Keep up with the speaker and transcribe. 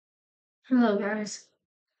Hello guys.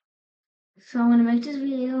 So I'm gonna make this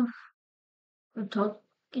video. We're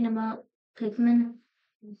talking about Pikmin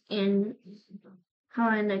and how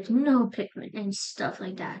I like to know Pikmin and stuff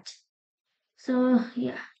like that. So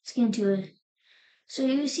yeah, let's get into it. So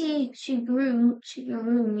you see Shigeru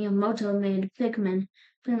Miyamoto made Pikmin,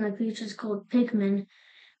 playing like creatures called Pikmin,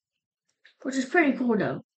 which is pretty cool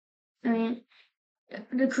though. I mean,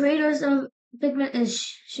 the creators of Pikmin is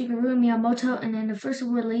Shigeru Miyamoto, and then the first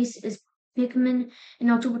release is Pikmin in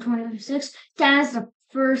October 2006. That's the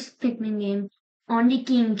first Pikmin game on the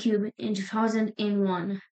GameCube in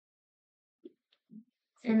 2001.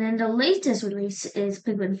 And then the latest release is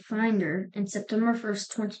Pikmin Finder in September 1st,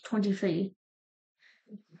 2023.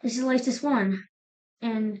 This is the latest one.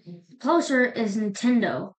 And the publisher is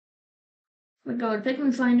Nintendo. We go to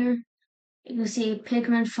Pikmin Finder. You can see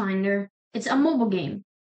Pikmin Finder. It's a mobile game.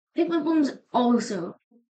 Pikmin Bloom's also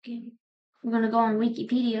game. I'm gonna go on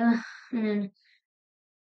Wikipedia and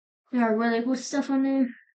there are really cool stuff on there.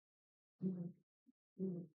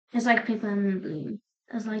 It's like Pikmin Bloom.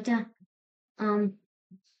 It's like that. Let's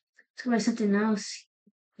go by something else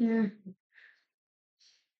here.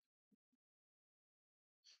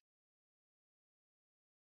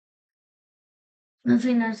 Another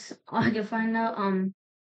thing that's all I can find out,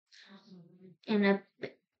 and a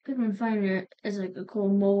Pikmin Finder is like a cool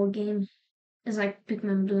mobile game. It's like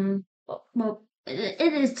Pikmin Bloom. Well,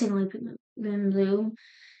 it is technically Pikmin Bloom.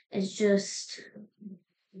 It's just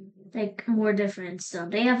like more different stuff.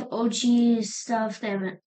 They have OG stuff. They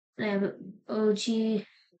have OG. You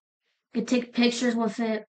could take pictures with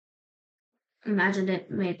it. Imagine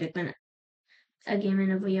it made Pikmin a game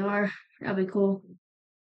in a VR. That'd be cool.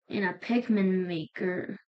 And a Pikmin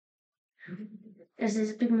maker. This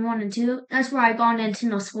is Pikmin 1 and 2. That's where I got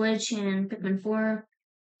Nintendo Switch and Pikmin 4.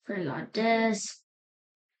 So I got this.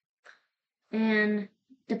 And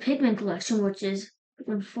the Pikmin collection, which is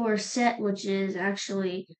Pikmin 4 set, which is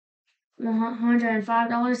actually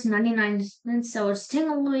 $105.99. So it's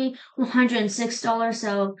technically $106.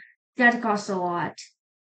 So that costs a lot.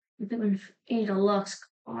 The Pikmin 8 Deluxe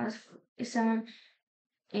costs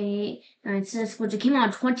 $7.89, which it came out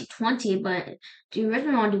in 2020, but the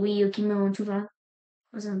original on the Wii U came out in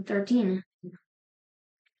 2013.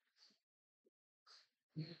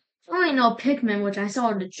 I only know Pikmin, which I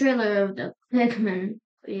saw the trailer of the Pikmin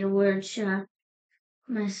video, which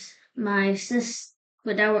my sis,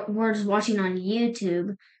 but that we're just watching on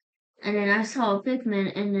YouTube, and then I saw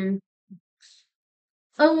Pikmin, and then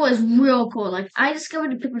it was real cool. Like I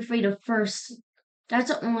discovered the Pikmin 3 the first. That's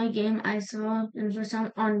the only game I saw in the first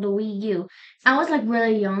time on the Wii U. I was like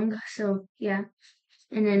really young, so yeah.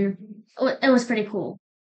 And then it was pretty cool.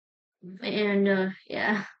 And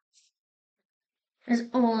yeah, there's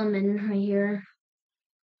Oleman right here.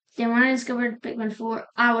 Then when I discovered Pikmin 4,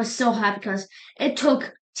 I was so happy because it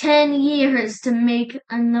took 10 years to make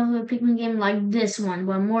another Pikmin game like this one,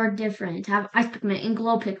 but more different. To have Ice Pikmin and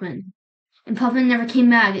Glow Pikmin. And Puffin never came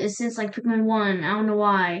back. It's since like Pikmin 1. I don't know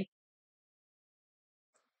why.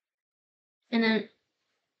 And then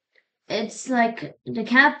it's like the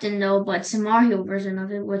captain though, but it's a Mario version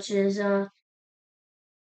of it, which is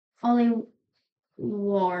Ollie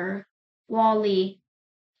Wally,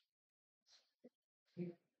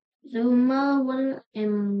 Zuma,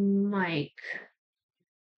 and Mike.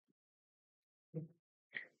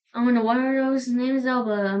 I don't know what are those names though,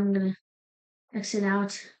 but I'm gonna exit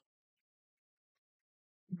out.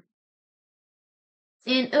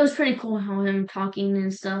 And it was pretty cool how him talking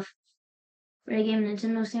and stuff. Great game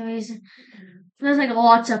Nintendo series. There's like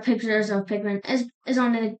lots of pictures of Pikmin. Is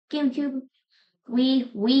on the GameCube,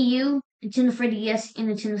 Wii U, Nintendo 3DS, and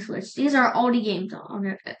Nintendo Switch. These are all the games on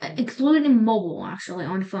there, including mobile actually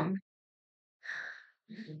on the phone.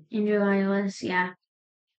 Android, iOS, yeah.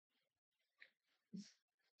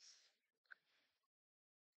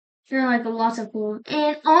 There are like lots of cool,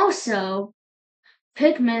 and also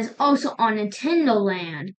Pikmin is also on Nintendo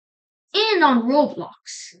Land and on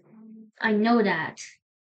Roblox. I know that.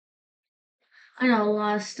 I know a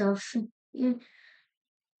lot of stuff. Yeah.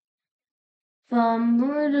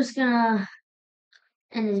 We're just gonna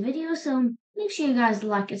end this video, so make sure you guys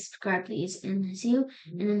like and subscribe, please, and see you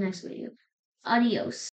in the next video. Adios.